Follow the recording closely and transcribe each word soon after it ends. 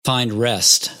Find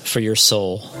rest for your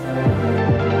soul.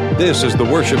 This is the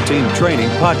Worship Team Training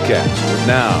Podcast.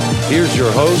 Now, here's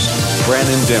your host,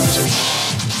 Brandon Dempsey.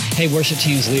 Hey, worship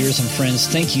teams, leaders, and friends,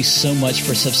 thank you so much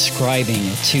for subscribing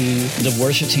to the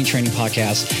Worship Team Training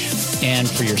Podcast and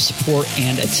for your support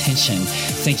and attention.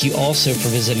 Thank you also for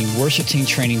visiting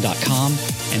worshipteamtraining.com,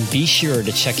 and be sure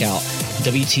to check out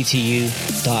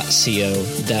WTTU.co.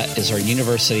 That is our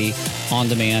university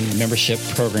on-demand membership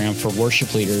program for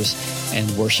worship leaders and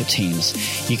worship teams.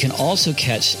 You can also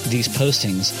catch these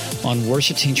postings on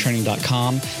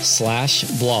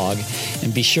worshipteamtraining.com/blog,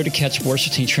 and be sure to catch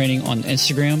Worship Team Training on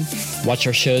Instagram. Watch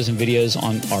our shows and videos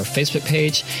on our Facebook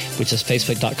page, which is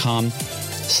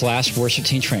facebook.com/Worship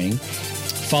Team Training.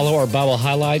 Follow our Bible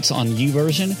highlights on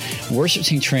YouVersion, Worship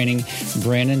Team Training,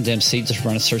 Brandon Dempsey. Just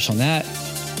run a search on that.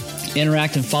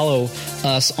 Interact and follow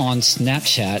us on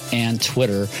Snapchat and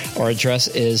Twitter. Our address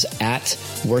is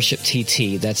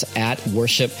 @WorshipTT. That's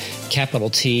 @Worship, capital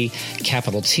T,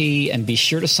 and be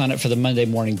sure to sign up for the Monday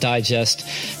Morning Digest,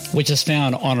 which is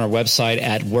found on our website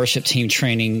at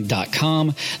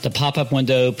worshipteamtraining.com. The pop-up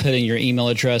window, put in your email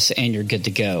address, and you're good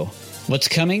to go. What's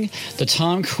coming? The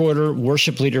Tom Corder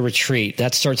Worship Leader Retreat.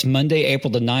 That starts Monday,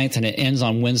 April the 9th, and it ends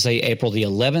on Wednesday, April the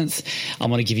 11th. I'm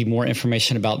going to give you more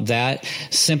information about that.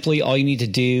 Simply, all you need to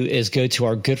do is go to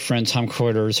our good friend Tom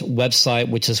Corder's website,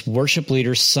 which is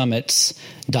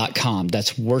worshipleadersummits.com.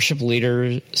 That's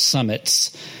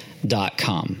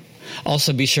worshipleadersummits.com.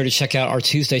 Also, be sure to check out our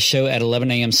Tuesday show at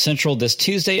 11 a.m. Central this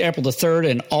Tuesday, April the 3rd,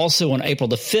 and also on April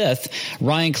the 5th,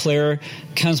 Ryan Clare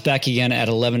comes back again at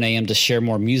 11 a.m. to share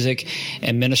more music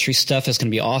and ministry stuff. It's going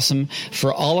to be awesome.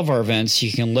 For all of our events,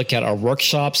 you can look at our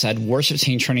workshops at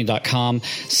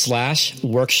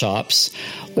worshipteamtraining.com/workshops,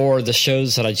 or the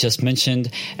shows that I just mentioned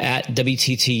at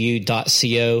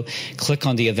WTTU.co. Click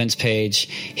on the events page.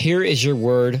 Here is your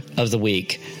word of the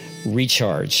week: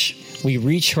 recharge. We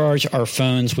recharge our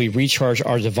phones, we recharge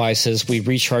our devices, we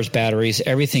recharge batteries,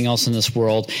 everything else in this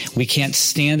world. We can't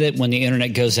stand it when the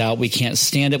internet goes out. We can't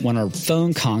stand it when our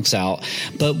phone conks out.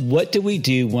 But what do we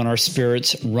do when our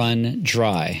spirits run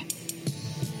dry?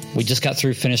 We just got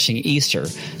through finishing Easter.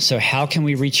 So how can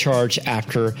we recharge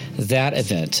after that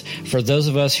event? For those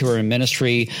of us who are in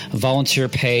ministry, volunteer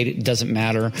paid, doesn't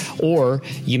matter. Or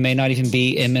you may not even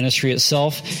be in ministry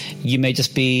itself. You may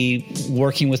just be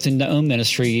working within the own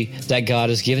ministry that God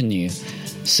has given you.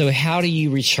 So how do you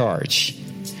recharge?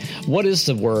 What does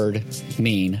the word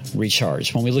mean,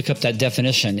 recharge? When we look up that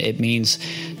definition, it means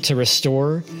to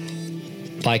restore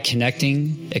by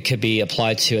connecting. It could be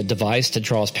applied to a device that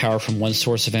draws power from one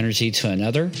source of energy to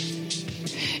another.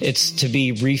 It's to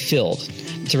be refilled,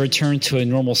 to return to a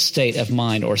normal state of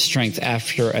mind or strength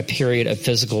after a period of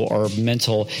physical or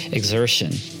mental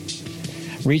exertion.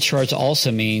 Recharge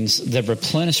also means the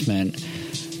replenishment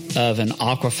of an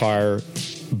aquifer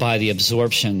by the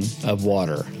absorption of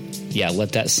water. Yeah,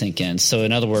 let that sink in. So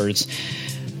in other words,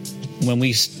 when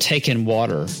we take in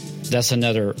water, that's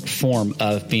another form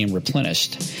of being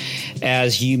replenished.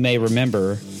 As you may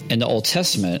remember, in the Old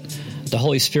Testament, the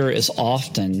Holy Spirit is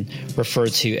often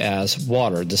referred to as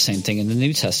water, the same thing in the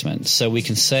New Testament. So we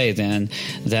can say then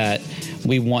that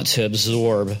we want to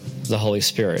absorb the Holy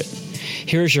Spirit.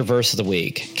 Here's your verse of the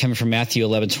week, coming from Matthew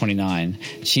 11:29.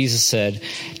 Jesus said,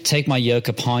 "Take my yoke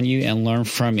upon you and learn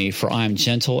from me, for I am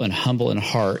gentle and humble in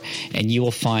heart, and you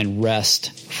will find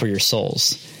rest for your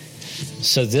souls."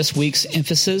 So this week's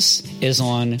emphasis is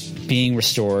on being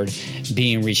restored,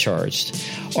 being recharged.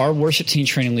 Our worship team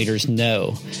training leaders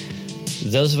know,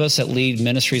 those of us that lead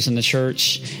ministries in the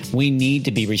church, we need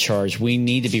to be recharged. We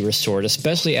need to be restored,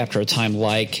 especially after a time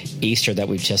like Easter that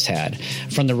we've just had.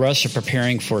 From the rush of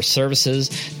preparing for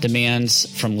services, demands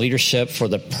from leadership for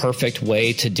the perfect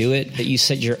way to do it, that you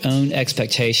set your own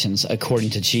expectations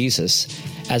according to Jesus,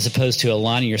 as opposed to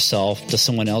aligning yourself to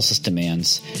someone else's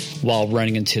demands while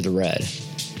running into the red.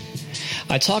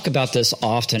 I talk about this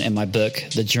often in my book,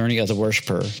 The Journey of the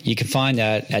Worshiper. You can find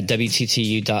that at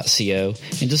WTTU.co,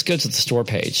 and just go to the store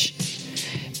page.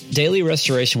 Daily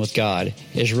restoration with God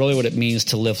is really what it means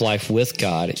to live life with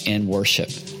God in worship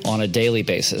on a daily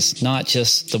basis, not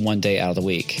just the one day out of the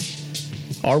week.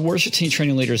 Our worship team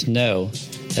training leaders know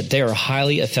that they are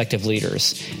highly effective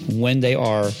leaders when they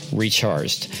are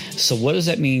recharged. So what does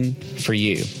that mean for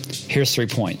you? Here's 3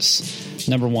 points.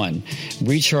 Number 1,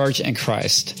 recharge in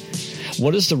Christ.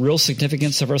 What is the real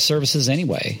significance of our services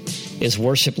anyway? Is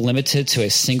worship limited to a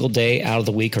single day out of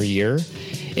the week or year?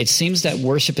 It seems that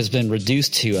worship has been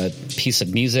reduced to a piece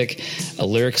of music, a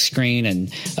lyric screen, and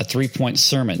a 3-point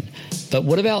sermon. But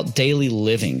what about daily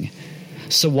living?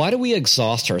 So why do we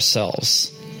exhaust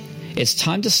ourselves? It's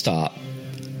time to stop,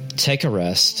 take a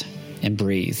rest, and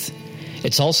breathe.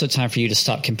 It's also time for you to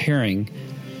stop comparing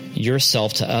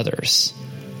yourself to others,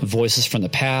 voices from the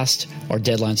past, or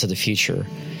deadlines of the future.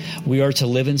 We are to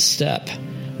live in step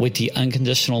with the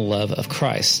unconditional love of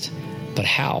Christ. But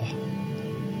how?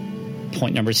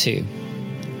 Point number 2,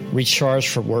 recharge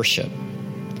for worship.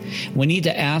 We need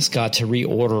to ask God to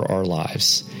reorder our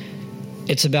lives.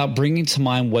 It's about bringing to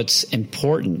mind what's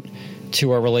important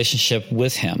to our relationship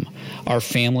with Him, our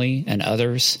family, and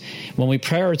others. When we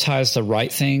prioritize the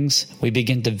right things, we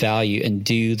begin to value and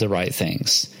do the right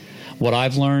things. What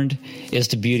I've learned is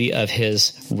the beauty of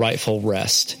His rightful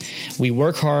rest. We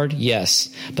work hard, yes,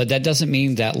 but that doesn't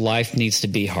mean that life needs to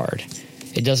be hard.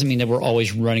 It doesn't mean that we're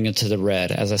always running into the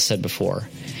red, as I said before.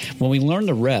 When we learn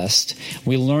to rest,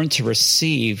 we learn to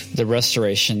receive the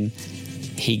restoration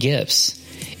He gives.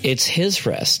 It's His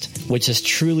rest, which is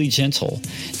truly gentle.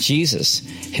 Jesus,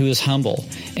 who is humble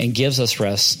and gives us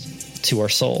rest to our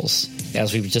souls,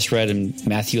 as we've just read in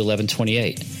Matthew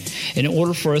 11:28. In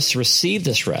order for us to receive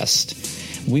this rest,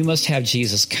 we must have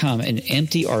Jesus come and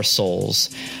empty our souls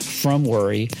from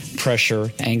worry,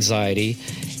 pressure, anxiety,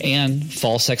 and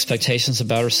false expectations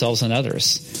about ourselves and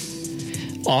others.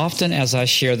 Often as I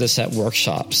share this at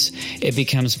workshops, it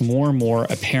becomes more and more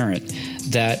apparent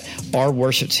that our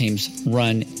worship teams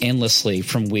run endlessly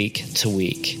from week to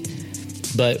week.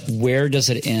 But where does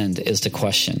it end is the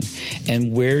question.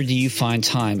 And where do you find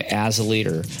time as a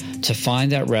leader to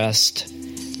find that rest,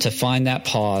 to find that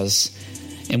pause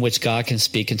in which God can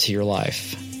speak into your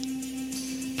life?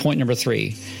 Point number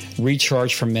 3,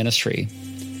 recharge for ministry.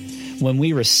 When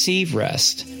we receive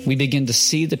rest, we begin to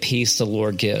see the peace the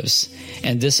Lord gives,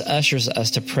 and this ushers us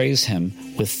to praise Him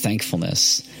with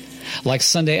thankfulness. Like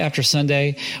Sunday after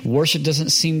Sunday, worship doesn't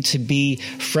seem to be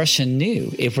fresh and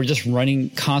new if we're just running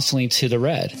constantly to the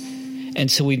red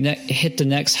until we hit the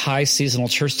next high seasonal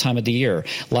church time of the year,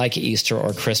 like Easter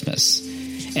or Christmas,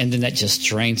 and then that just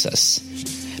drains us.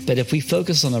 But if we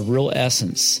focus on the real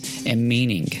essence and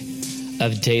meaning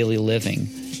of daily living,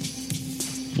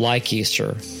 like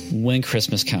Easter, when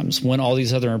Christmas comes, when all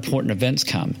these other important events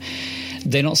come,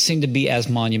 they don't seem to be as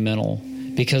monumental,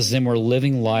 because then we're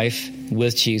living life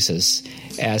with Jesus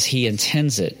as He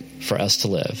intends it for us to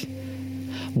live.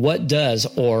 What does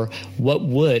or what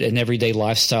would an everyday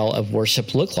lifestyle of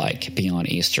worship look like beyond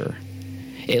Easter?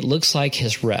 It looks like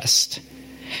His rest.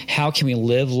 How can we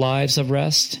live lives of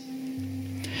rest?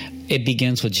 It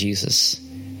begins with Jesus.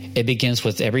 It begins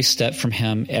with every step from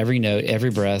Him, every note,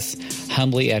 every breath,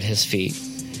 humbly at His feet.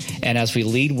 And as we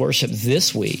lead worship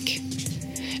this week,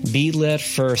 be led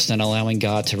first in allowing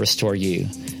God to restore you.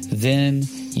 Then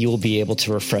you will be able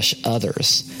to refresh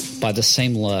others by the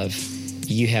same love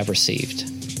you have received.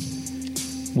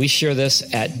 We share this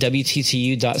at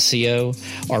WTTU.co,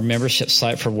 our membership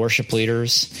site for worship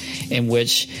leaders, in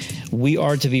which we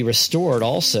are to be restored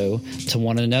also to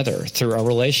one another through our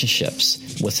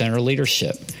relationships within our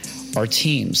leadership, our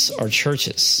teams, our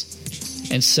churches.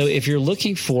 And so if you're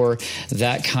looking for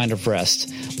that kind of rest,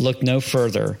 look no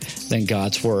further than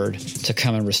God's Word to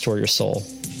come and restore your soul.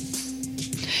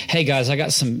 Hey guys, I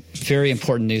got some very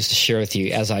important news to share with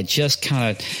you, as I just kind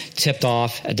of tipped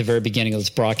off at the very beginning of this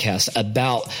broadcast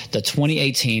about the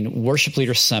 2018 Worship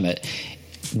Leader Summit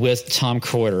with Tom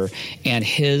Kreuter and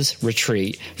his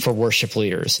retreat for worship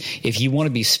leaders. If you want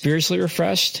to be spiritually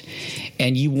refreshed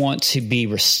and you want to be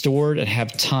restored and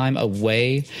have time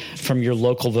away from your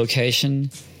local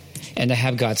vocation and to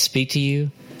have God speak to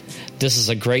you, this is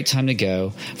a great time to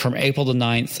go from April the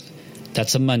 9th.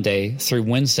 That's a Monday through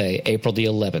Wednesday, April the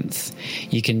 11th.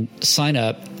 You can sign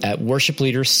up at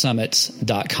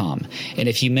worshipleadersummits.com. And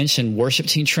if you mention Worship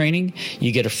Team Training,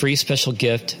 you get a free special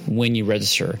gift when you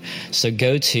register. So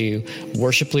go to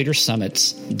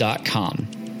worshipleadersummits.com.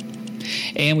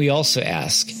 And we also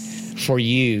ask for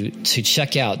you to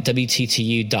check out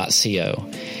WTTU.co.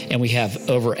 And we have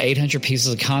over 800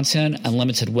 pieces of content,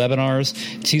 unlimited webinars,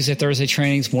 Tuesday, Thursday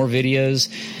trainings, more videos,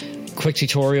 quick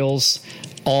tutorials,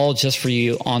 all just for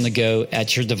you on the go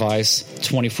at your device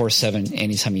 24/7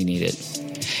 anytime you need it.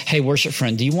 Hey, worship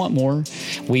friend, do you want more?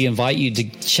 We invite you to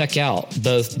check out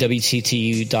both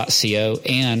WTTU.co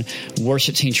and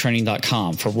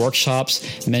worshipteamtraining.com for workshops,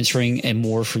 mentoring, and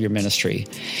more for your ministry.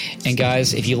 And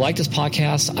guys, if you like this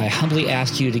podcast, I humbly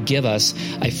ask you to give us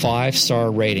a 5-star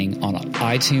rating on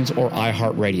iTunes or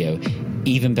iHeartRadio.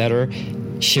 Even better,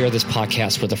 share this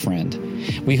podcast with a friend.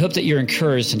 We hope that you're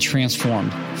encouraged and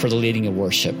transformed for the leading of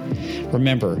worship.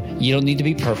 Remember, you don't need to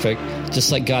be perfect,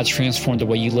 just like God transformed the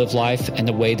way you live life and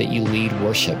the way that you lead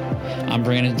worship. I'm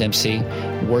Brandon Dempsey,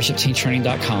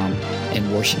 worshipteamtraining.com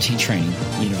and Worship Team Training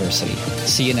University.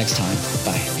 See you next time.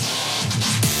 Bye.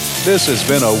 This has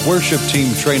been a Worship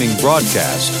Team Training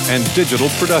broadcast and digital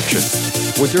production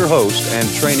with your host and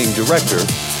training director,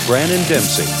 Brannon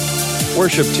Dempsey.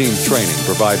 Worship Team Training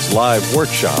provides live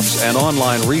workshops and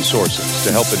online resources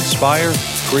to help inspire,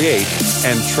 create,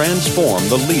 and transform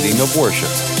the leading of worship.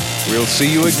 We'll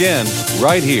see you again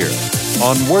right here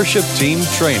on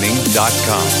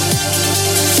worshipteamtraining.com.